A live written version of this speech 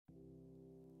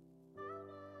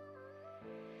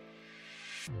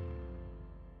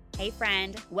Hey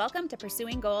friend, welcome to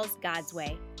Pursuing Goals God's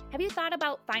Way. Have you thought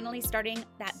about finally starting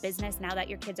that business now that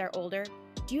your kids are older?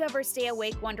 Do you ever stay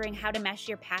awake wondering how to mesh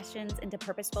your passions into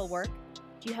purposeful work?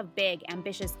 Do you have big,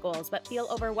 ambitious goals but feel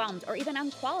overwhelmed or even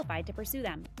unqualified to pursue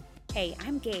them? Hey,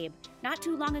 I'm Gabe. Not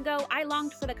too long ago, I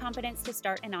longed for the confidence to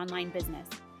start an online business.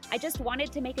 I just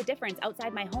wanted to make a difference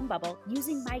outside my home bubble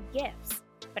using my gifts.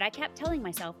 But I kept telling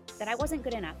myself that I wasn't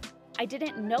good enough. I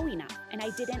didn't know enough, and I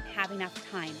didn't have enough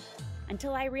time.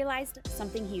 Until I realized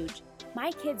something huge.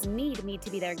 My kids need me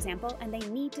to be their example, and they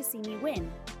need to see me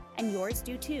win. And yours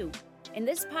do too. In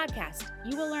this podcast,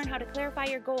 you will learn how to clarify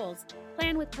your goals,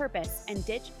 plan with purpose, and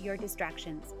ditch your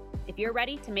distractions. If you're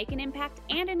ready to make an impact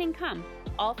and an income,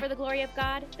 all for the glory of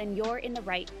God, then you're in the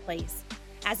right place.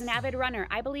 As an avid runner,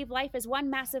 I believe life is one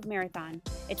massive marathon.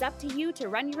 It's up to you to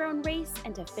run your own race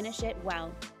and to finish it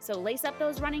well. So lace up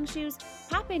those running shoes,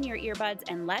 pop in your earbuds,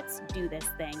 and let's do this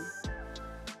thing.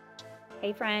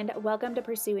 Hey friend, welcome to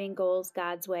Pursuing Goals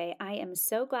God's Way. I am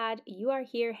so glad you are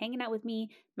here hanging out with me.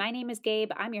 My name is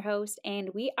Gabe, I'm your host, and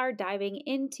we are diving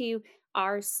into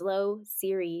our slow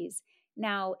series.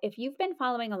 Now, if you've been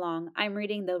following along, I'm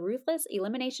reading The Ruthless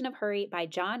Elimination of Hurry by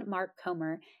John Mark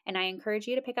Comer, and I encourage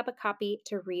you to pick up a copy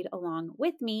to read along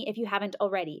with me if you haven't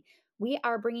already. We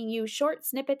are bringing you short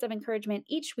snippets of encouragement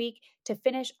each week to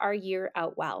finish our year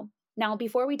out well. Now,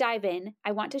 before we dive in,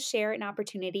 I want to share an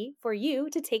opportunity for you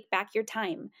to take back your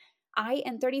time. I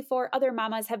and 34 other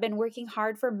mamas have been working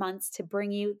hard for months to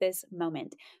bring you this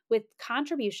moment. With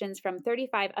contributions from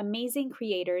 35 amazing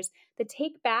creators, the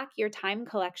Take Back Your Time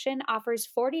collection offers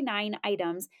 49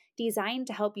 items designed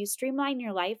to help you streamline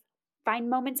your life, find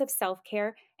moments of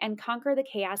self-care, and conquer the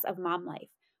chaos of mom life.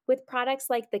 With products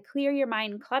like the Clear Your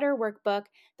Mind Clutter Workbook,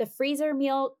 the Freezer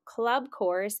Meal Club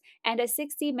course, and a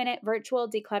 60-minute virtual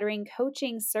decluttering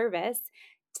coaching service,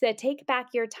 the Take Back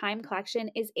Your Time collection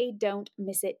is a don't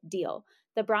miss it deal.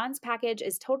 The bronze package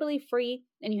is totally free,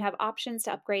 and you have options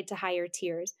to upgrade to higher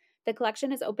tiers. The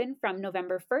collection is open from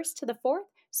November 1st to the 4th,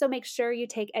 so make sure you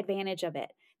take advantage of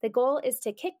it. The goal is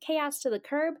to kick chaos to the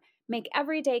curb, make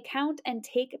every day count, and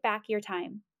take back your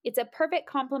time. It's a perfect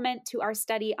complement to our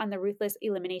study on the ruthless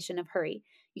elimination of hurry.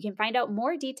 You can find out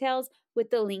more details with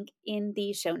the link in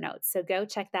the show notes, so go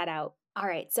check that out. All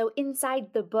right, so inside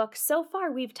the book, so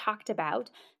far we've talked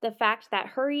about the fact that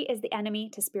hurry is the enemy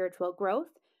to spiritual growth.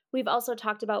 We've also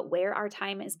talked about where our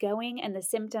time is going and the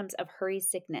symptoms of hurry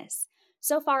sickness.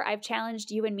 So far, I've challenged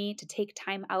you and me to take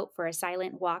time out for a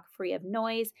silent walk free of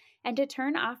noise and to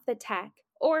turn off the tech,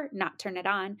 or not turn it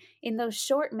on, in those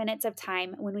short minutes of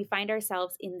time when we find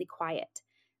ourselves in the quiet.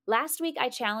 Last week, I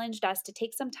challenged us to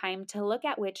take some time to look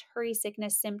at which hurry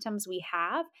sickness symptoms we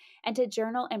have and to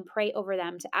journal and pray over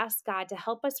them to ask God to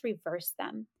help us reverse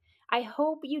them. I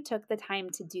hope you took the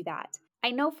time to do that. I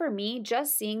know for me,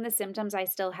 just seeing the symptoms I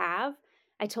still have,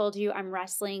 I told you I'm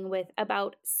wrestling with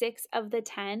about 6 of the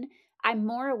 10, I'm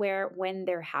more aware when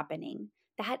they're happening.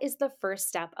 That is the first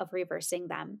step of reversing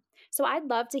them. So I'd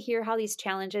love to hear how these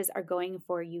challenges are going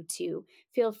for you too.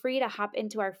 Feel free to hop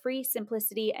into our free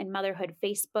Simplicity and Motherhood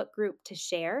Facebook group to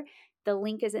share. The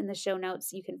link is in the show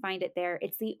notes. You can find it there.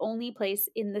 It's the only place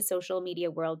in the social media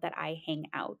world that I hang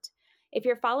out. If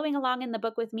you're following along in the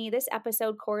book with me, this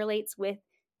episode correlates with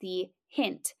the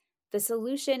hint, the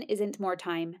solution isn't more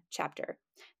time chapter.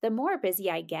 The more busy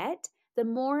I get, the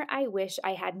more I wish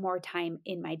I had more time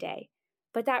in my day.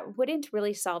 But that wouldn't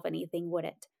really solve anything, would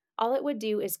it? All it would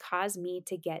do is cause me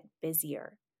to get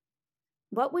busier.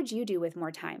 What would you do with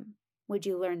more time? Would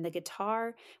you learn the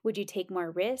guitar? Would you take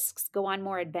more risks, go on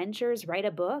more adventures, write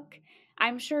a book?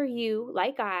 I'm sure you,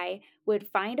 like I, would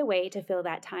find a way to fill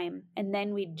that time, and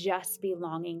then we'd just be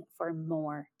longing for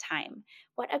more time.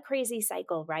 What a crazy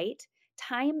cycle, right?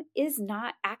 Time is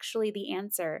not actually the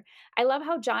answer. I love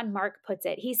how John Mark puts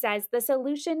it. He says, the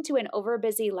solution to an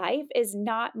overbusy life is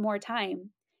not more time.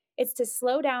 It's to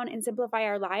slow down and simplify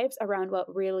our lives around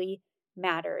what really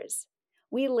matters.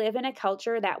 We live in a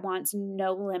culture that wants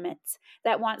no limits,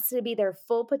 that wants to be their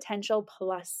full potential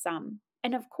plus some.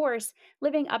 And of course,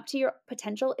 living up to your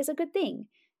potential is a good thing.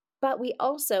 But we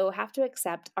also have to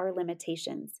accept our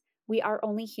limitations. We are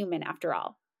only human after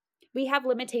all. We have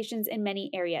limitations in many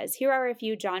areas. Here are a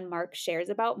few John Mark shares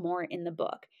about more in the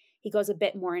book. He goes a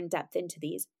bit more in depth into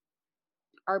these.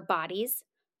 Our bodies,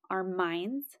 our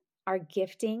minds, our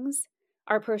giftings,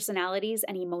 our personalities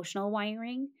and emotional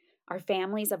wiring, our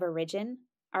families of origin,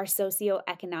 our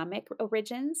socioeconomic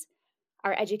origins,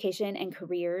 our education and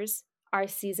careers, our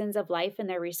seasons of life and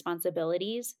their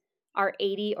responsibilities, our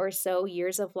 80 or so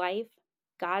years of life,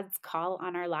 God's call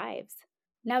on our lives.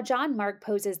 Now, John Mark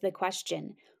poses the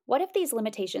question, what if these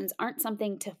limitations aren't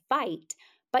something to fight,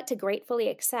 but to gratefully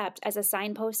accept as a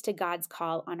signpost to God's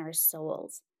call on our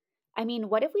souls. I mean,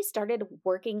 what if we started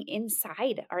working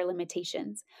inside our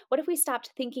limitations? What if we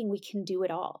stopped thinking we can do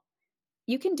it all?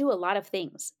 You can do a lot of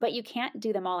things, but you can't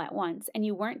do them all at once, and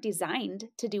you weren't designed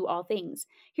to do all things.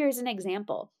 Here's an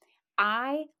example.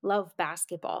 I love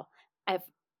basketball. I've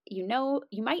you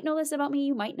might know this about me,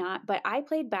 you might not, but I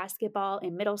played basketball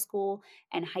in middle school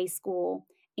and high school,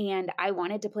 and I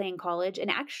wanted to play in college. And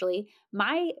actually,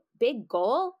 my big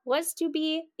goal was to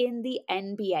be in the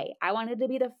NBA. I wanted to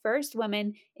be the first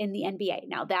woman in the NBA.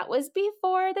 Now, that was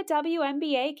before the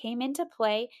WNBA came into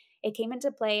play. It came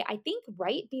into play, I think,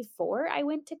 right before I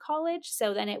went to college.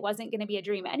 So then it wasn't going to be a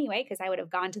dream anyway, because I would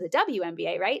have gone to the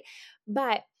WNBA, right?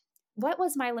 But what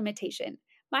was my limitation?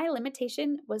 My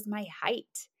limitation was my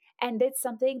height. And it's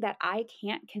something that I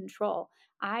can't control.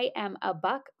 I am a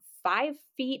buck, 5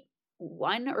 feet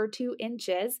 1 or 2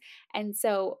 inches. And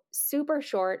so super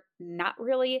short, not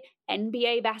really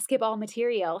NBA basketball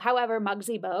material. However,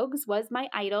 Muggsy Bogues was my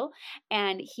idol.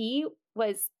 And he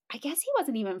was, I guess he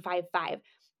wasn't even 5'5".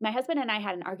 My husband and I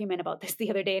had an argument about this the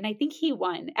other day, and I think he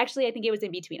won. Actually, I think it was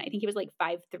in between. I think he was like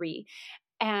 5'3",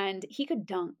 and he could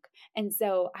dunk. And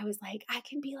so I was like, I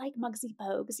can be like Muggsy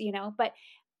Bogues, But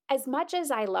as much as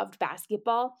I loved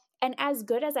basketball and as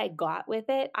good as I got with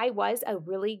it, I was a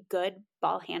really good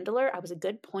ball handler. I was a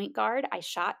good point guard. I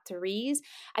shot threes.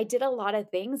 I did a lot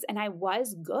of things, and I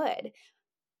was good.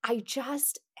 I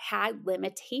just had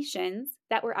limitations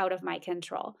that were out of my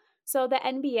control. So the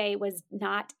NBA was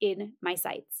not in my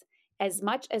sights. As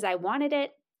much as I wanted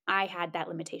it, I had that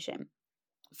limitation.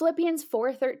 Philippians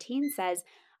 4:13 says,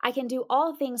 I can do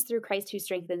all things through Christ who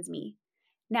strengthens me.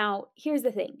 Now, here's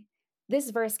the thing.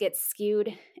 This verse gets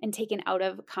skewed and taken out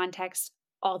of context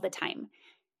all the time.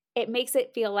 It makes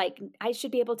it feel like I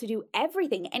should be able to do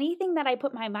everything, anything that I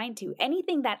put my mind to,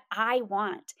 anything that I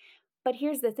want. But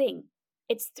here's the thing.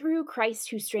 It's through Christ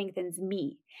who strengthens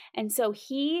me. And so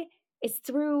it's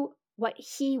through what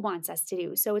he wants us to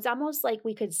do. So it's almost like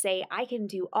we could say, I can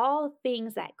do all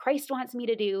things that Christ wants me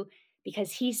to do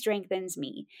because he strengthens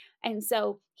me. And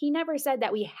so he never said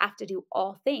that we have to do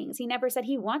all things. He never said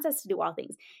he wants us to do all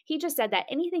things. He just said that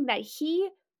anything that he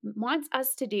wants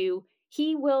us to do,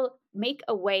 he will make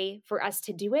a way for us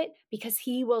to do it because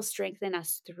he will strengthen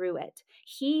us through it.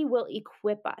 He will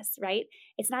equip us, right?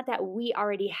 It's not that we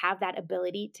already have that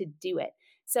ability to do it.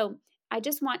 So I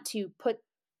just want to put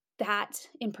that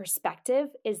in perspective,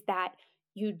 is that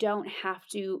you don't have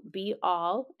to be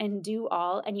all and do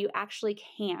all, and you actually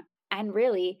can't. And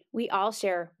really, we all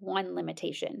share one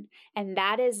limitation, and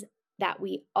that is that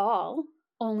we all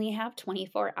only have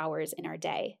 24 hours in our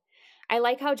day. I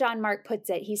like how John Mark puts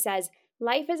it. He says,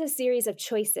 life is a series of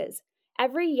choices.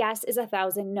 Every yes is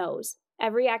 1,000 no's.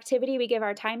 Every activity we give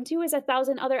our time to is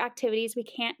 1,000 other activities we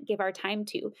can't give our time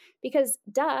to because,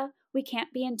 we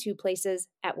can't be in 2 places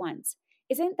at once.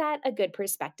 Isn't that a good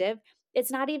perspective?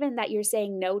 It's not even that you're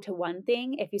saying no to one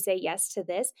thing. If you say yes to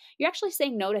this, you're actually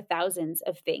saying no to thousands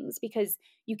of things because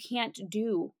you can't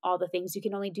do all the things. You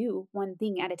can only do one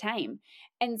thing at a time.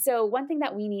 And so one thing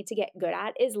that we need to get good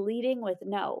at is leading with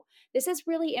no. This is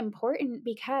really important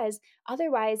because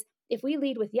otherwise, if we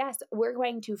lead with yes, we're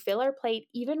going to fill our plate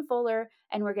even fuller,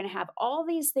 and we're going to have all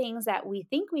these things that we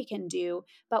think we can do,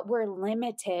 but we're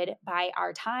limited by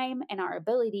our time and our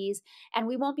abilities, and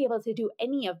we won't be able to do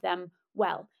any of them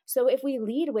well. So if we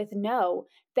lead with no,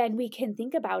 then we can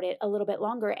think about it a little bit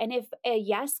longer. And if a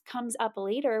yes comes up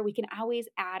later, we can always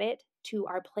add it to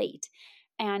our plate.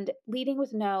 And leading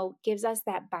with no gives us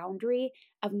that boundary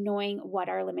of knowing what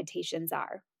our limitations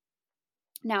are.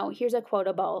 Now, here's a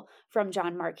quotable from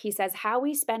John Mark. He says, how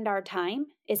we spend our time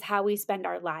is how we spend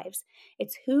our lives.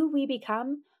 It's who we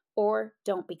become or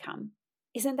don't become.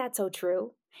 Isn't that so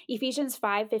true? Ephesians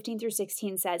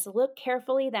 5:15-16 says, look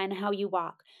carefully then how you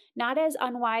walk, not as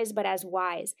unwise, but as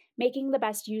wise, making the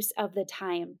best use of the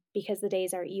time because the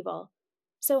days are evil.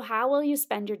 So how will you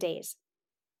spend your days?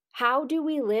 How do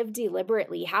we live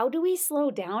deliberately? How do we slow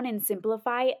down and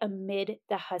simplify amid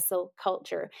the hustle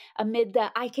culture, amid the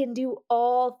I can do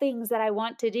all things that I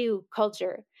want to do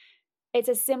culture? It's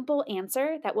a simple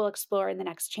answer that we'll explore in the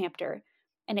next chapter,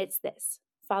 and it's this: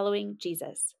 following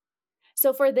Jesus.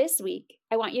 So for this week,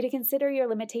 I want you to consider your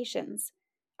limitations.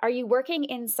 Are you working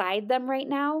inside them right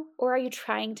now, or are you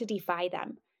trying to defy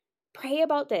them? Pray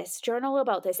about this, journal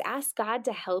about this, ask God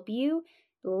to help you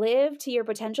live to your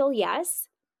potential, yes,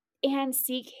 and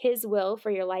seek his will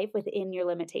for your life within your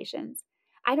limitations.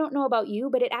 I don't know about you,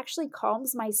 but it actually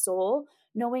calms my soul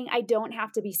knowing I don't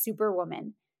have to be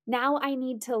Superwoman. Now I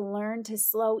need to learn to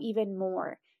slow even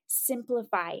more,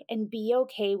 simplify, and be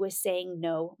okay with saying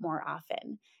no more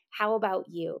often. How about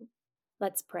you?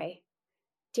 Let's pray.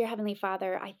 Dear Heavenly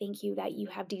Father, I thank you that you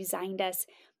have designed us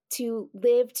to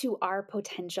live to our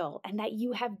potential and that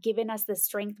you have given us the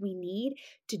strength we need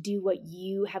to do what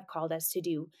you have called us to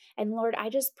do. And Lord, I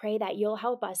just pray that you'll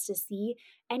help us to see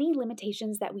any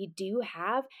limitations that we do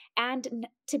have and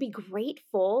to be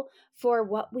grateful for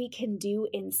what we can do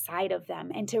inside of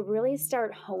them and to really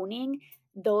start honing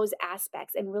those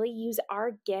aspects and really use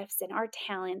our gifts and our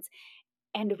talents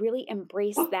and really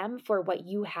embrace them for what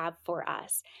you have for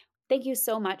us. Thank you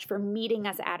so much for meeting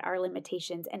us at our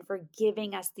limitations and for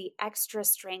giving us the extra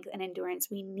strength and endurance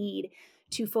we need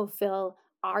to fulfill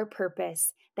our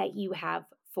purpose that you have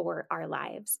for our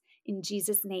lives. In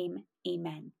Jesus' name,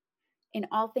 amen. In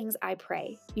all things I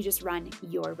pray, you just run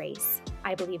your race.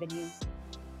 I believe in you.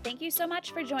 Thank you so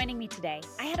much for joining me today.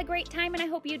 I had a great time and I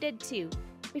hope you did too.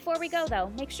 Before we go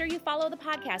though, make sure you follow the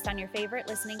podcast on your favorite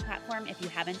listening platform if you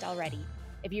haven't already.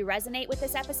 If you resonate with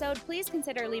this episode, please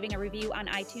consider leaving a review on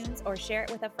iTunes or share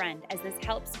it with a friend as this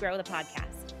helps grow the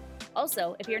podcast.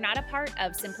 Also, if you're not a part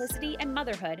of Simplicity and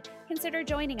Motherhood, consider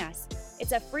joining us.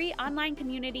 It's a free online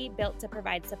community built to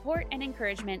provide support and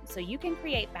encouragement so you can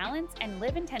create balance and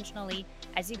live intentionally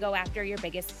as you go after your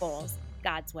biggest goals,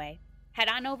 God's way. Head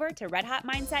on over to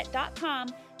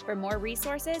redhotmindset.com for more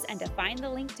resources and to find the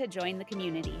link to join the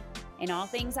community. In all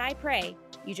things I pray,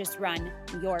 you just run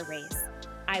your race.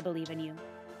 I believe in you.